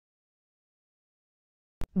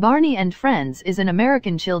Barney and Friends is an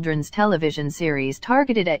American children's television series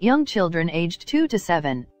targeted at young children aged 2 to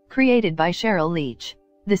 7, created by Cheryl Leach.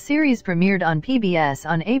 The series premiered on PBS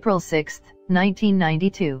on April 6,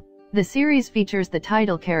 1992. The series features the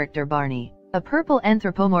title character Barney, a purple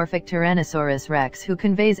anthropomorphic Tyrannosaurus Rex who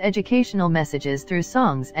conveys educational messages through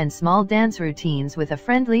songs and small dance routines with a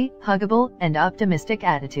friendly, huggable, and optimistic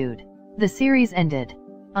attitude. The series ended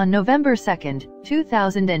on November 2,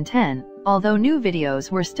 2010, although new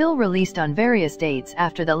videos were still released on various dates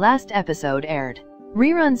after the last episode aired.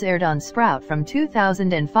 Reruns aired on Sprout from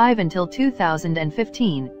 2005 until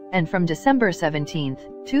 2015, and from December 17,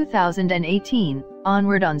 2018,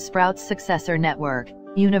 onward on Sprout's successor network,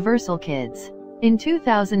 Universal Kids. In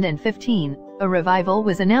 2015, a revival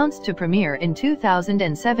was announced to premiere in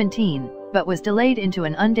 2017, but was delayed into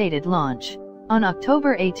an undated launch. On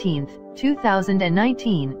October 18,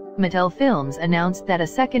 2019, Mattel Films announced that a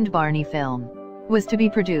second Barney film was to be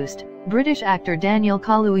produced. British actor Daniel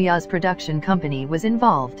Kaluuya's production company was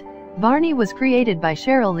involved. Barney was created by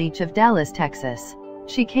Cheryl Leach of Dallas, Texas.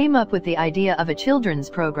 She came up with the idea of a children's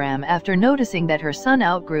program after noticing that her son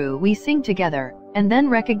outgrew We Sing Together, and then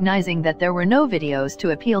recognizing that there were no videos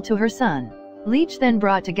to appeal to her son. Leach then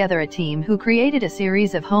brought together a team who created a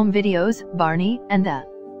series of home videos, Barney and the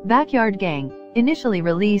Backyard Gang, initially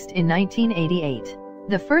released in 1988.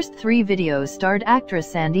 The first 3 videos starred actress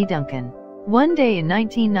Sandy Duncan. One day in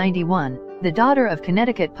 1991, the daughter of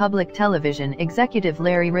Connecticut Public Television executive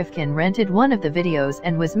Larry Rifkin rented one of the videos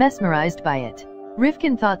and was mesmerized by it.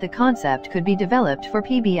 Rifkin thought the concept could be developed for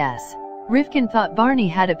PBS. Rifkin thought Barney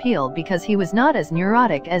had appeal because he was not as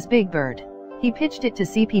neurotic as Big Bird. He pitched it to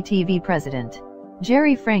CPTV president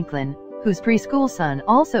Jerry Franklin, whose preschool son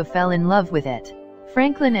also fell in love with it.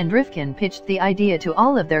 Franklin and Rifkin pitched the idea to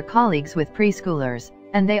all of their colleagues with preschoolers,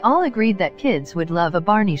 and they all agreed that kids would love a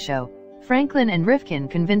Barney show. Franklin and Rifkin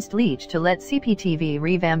convinced Leach to let CPTV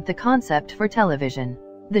revamp the concept for television.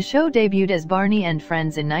 The show debuted as Barney and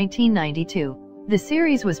Friends in 1992. The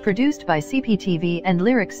series was produced by CPTV and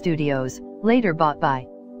Lyric Studios, later bought by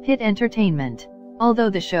Hit Entertainment. Although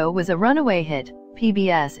the show was a runaway hit,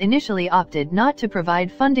 PBS initially opted not to provide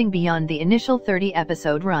funding beyond the initial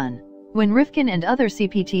 30-episode run. When Rifkin and other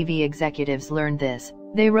CPTV executives learned this,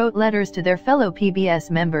 they wrote letters to their fellow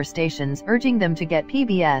PBS member stations urging them to get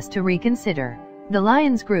PBS to reconsider. The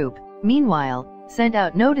Lions Group, meanwhile, sent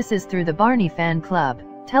out notices through the Barney Fan Club,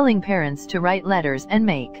 telling parents to write letters and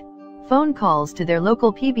make phone calls to their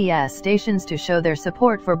local PBS stations to show their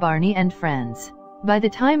support for Barney and Friends. By the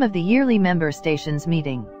time of the yearly member stations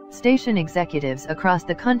meeting, station executives across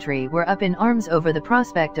the country were up in arms over the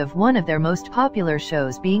prospect of one of their most popular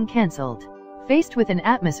shows being cancelled. Faced with an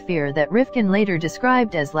atmosphere that Rifkin later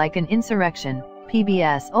described as like an insurrection,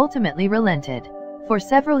 PBS ultimately relented. For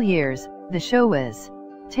several years, the show was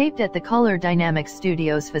taped at the Color Dynamics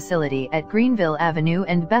Studios facility at Greenville Avenue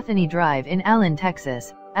and Bethany Drive in Allen,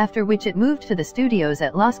 Texas, after which it moved to the studios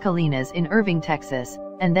at Las Colinas in Irving, Texas,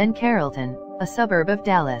 and then Carrollton, a suburb of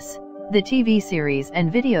Dallas. The TV series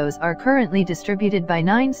and videos are currently distributed by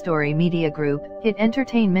 9 Story Media Group, Hit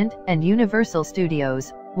Entertainment, and Universal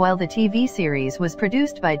Studios, while the TV series was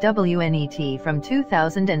produced by WNET from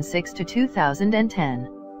 2006 to 2010.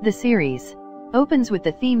 The series opens with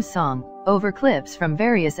the theme song, over clips from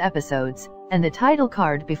various episodes, and the title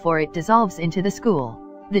card before it dissolves into the school.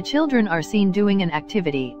 The children are seen doing an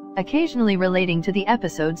activity, occasionally relating to the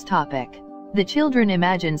episode's topic. The children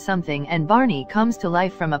imagine something and Barney comes to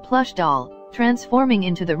life from a plush doll, transforming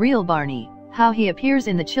into the real Barney, how he appears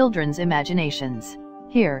in the children's imaginations.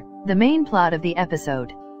 Here, the main plot of the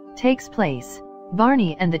episode takes place.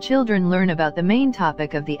 Barney and the children learn about the main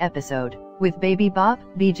topic of the episode, with Baby Bop,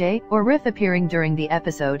 BJ, or Riff appearing during the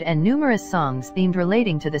episode and numerous songs themed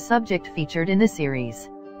relating to the subject featured in the series.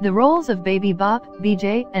 The roles of Baby Bop,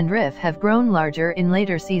 BJ, and Riff have grown larger in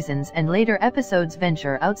later seasons, and later episodes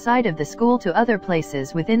venture outside of the school to other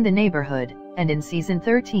places within the neighborhood, and in season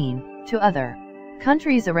 13, to other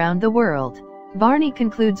countries around the world. Barney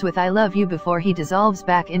concludes with I love you before he dissolves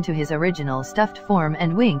back into his original stuffed form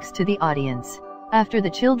and winks to the audience. After the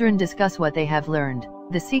children discuss what they have learned,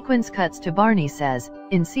 the sequence cuts to Barney Says,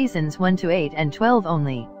 in seasons 1 to 8 and 12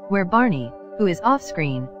 only, where Barney, who is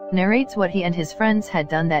off-screen, narrates what he and his friends had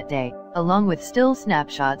done that day, along with still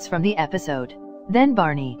snapshots from the episode. Then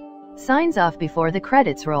Barney signs off before the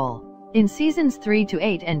credits roll. In seasons 3 to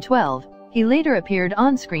 8 and 12, he later appeared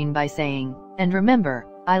on-screen by saying, "And remember,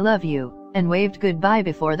 I love you," and waved goodbye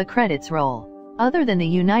before the credits roll. Other than the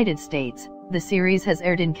United States, the series has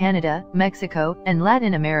aired in Canada, Mexico, and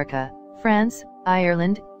Latin America, France,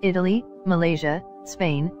 Ireland, Italy, Malaysia,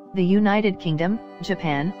 Spain, the United Kingdom,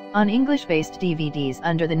 Japan, on English-based DVDs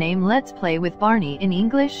under the name Let's Play with Barney in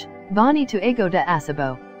English, Barney to Ego da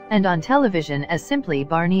Asabo, and on television as simply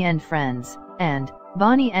Barney and Friends, and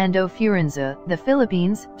Barney and O Furenza, the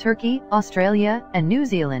Philippines, Turkey, Australia, and New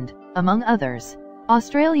Zealand, among others.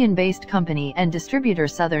 Australian-based company and distributor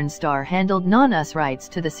Southern Star handled non-US rights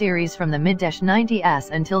to the series from the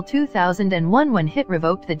mid-90s until 2001 when Hit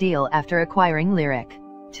revoked the deal after acquiring Lyric.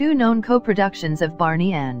 Two known co-productions of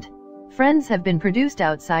Barney and Friends have been produced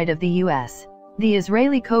outside of the US. The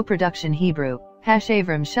Israeli co-production Hebrew,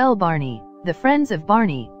 Avram Shel Barney, The Friends of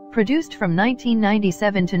Barney, produced from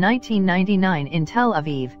 1997 to 1999 in Tel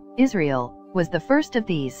Aviv, Israel, was the first of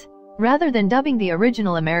these. Rather than dubbing the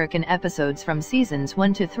original American episodes from seasons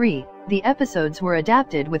 1 to 3, the episodes were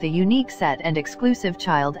adapted with a unique set and exclusive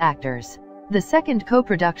child actors. The second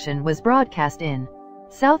co-production was broadcast in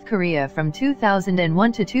South Korea from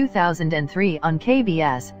 2001 to 2003 on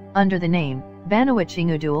KBS, under the name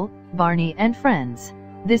Banawachingudul, Barney and Friends.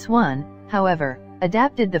 This one, however,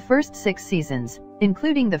 adapted the first 6 seasons,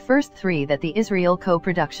 including the first 3 that the Israel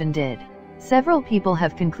co-production did. Several people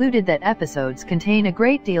have concluded that episodes contain a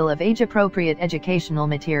great deal of age-appropriate educational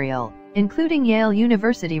material, including Yale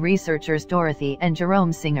University researchers Dorothy and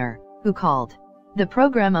Jerome Singer, who called the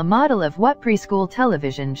program a model of what preschool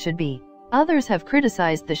television should be. Others have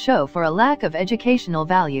criticized the show for a lack of educational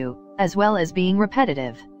value, as well as being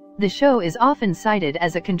repetitive. The show is often cited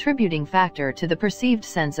as a contributing factor to the perceived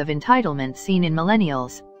sense of entitlement seen in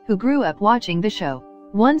millennials, who grew up watching the show.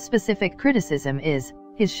 One specific criticism is,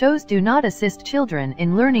 his shows do not assist children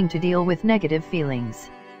in learning to deal with negative feelings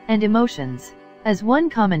and emotions. As one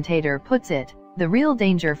commentator puts it, the real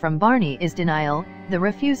danger from Barney is denial, the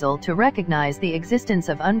refusal to recognize the existence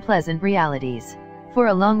of unpleasant realities. For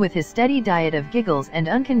along with his steady diet of giggles and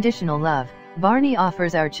unconditional love, Barney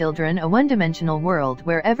offers our children a one-dimensional world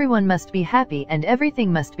where everyone must be happy and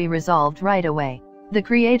everything must be resolved right away. The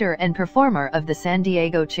creator and performer of the San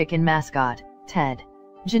Diego Chicken mascot, Ted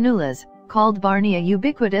Janulas, called Barney a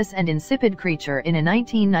ubiquitous and insipid creature in a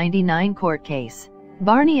 1999 court case.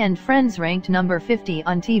 Barney and Friends ranked number 50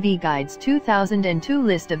 on TV Guide's 2002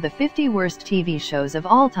 list of the 50 worst TV shows of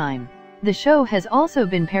all time. The show has also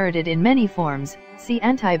been parodied in many forms, see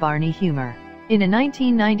anti-Barney humor. In a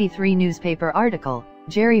 1993 newspaper article,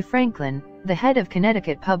 Jerry Franklin, the head of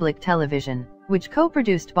Connecticut Public Television, which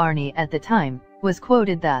co-produced Barney at the time, was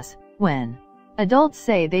quoted thus, "When adults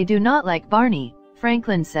say they do not like Barney,"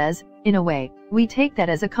 Franklin says, "In a way, we take that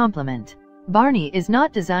as a compliment. Barney is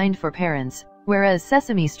not designed for parents, whereas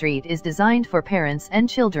Sesame Street is designed for parents and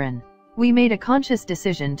children. We made a conscious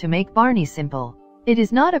decision to make Barney simple. It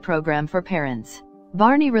is not a program for parents.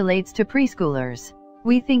 Barney relates to preschoolers.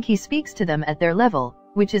 We think he speaks to them at their level,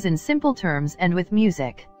 which is in simple terms and with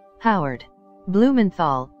music." Howard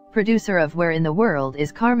Blumenthal, producer of Where in the World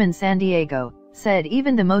is Carmen Sandiego, said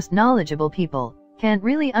even the most knowledgeable people can't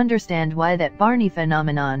really understand why that Barney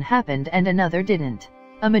phenomenon happened and another didn't.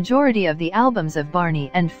 A majority of the albums of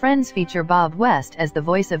Barney and Friends feature Bob West as the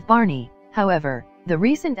voice of Barney. However, the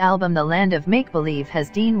recent album The Land of Make-Believe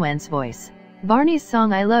has Dean Wendt's voice. Barney's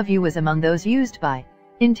song I Love You was among those used by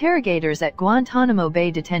interrogators at Guantanamo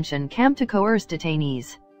Bay detention camp to coerce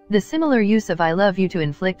detainees. The similar use of I Love You to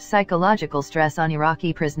inflict psychological stress on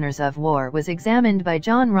Iraqi prisoners of war was examined by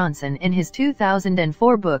John Ronson in his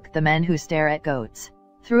 2004 book The Men Who Stare at Goats.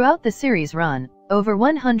 Throughout the series run, over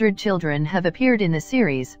 100 children have appeared in the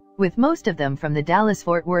series, with most of them from the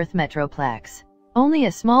Dallas-Fort Worth Metroplex. Only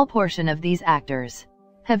a small portion of these actors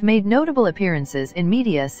have made notable appearances in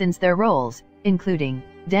media since their roles, including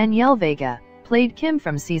Danielle Vega, played Kim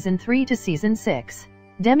from Season 3 to Season 6.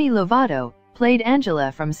 Demi Lovato, played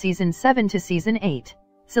Angela from Season 7 to Season 8.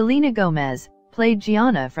 Selena Gomez, played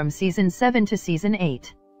Gianna from Season 7 to Season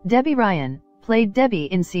 8. Debbie Ryan, played Debbie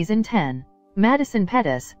in Season 10. Madison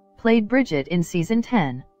Pettis, played Bridget in Season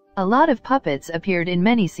 10. A lot of puppets appeared in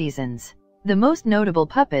many seasons. The most notable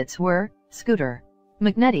puppets were Scooter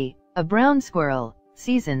McNutty, a brown squirrel,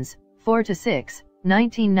 Seasons 4 to 6,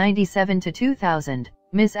 1997 to 2000.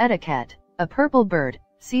 Miss Etiquette, a purple bird,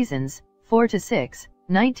 Seasons 4 to 6,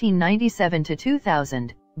 1997 to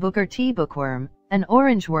 2000. Booker T. Bookworm, an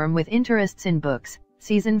orange worm with interests in books,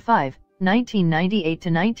 Season 5, 1998 to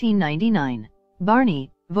 1999.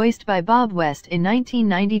 Barney, voiced by Bob West in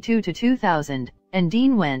 1992 to 2000, and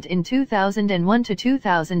Dean Wendt in 2001 to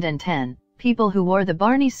 2010. People who wore the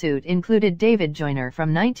Barney suit included David Joyner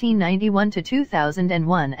from 1991 to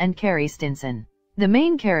 2001 and Carrie Stinson. The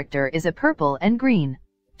main character is a purple and green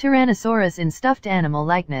Tyrannosaurus in stuffed animal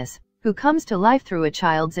likeness, who comes to life through a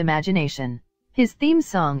child's imagination. His theme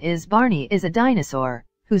song is Barney is a Dinosaur,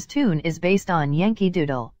 whose tune is based on Yankee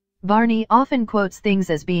Doodle. Barney often quotes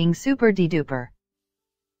things as being super-de-duper.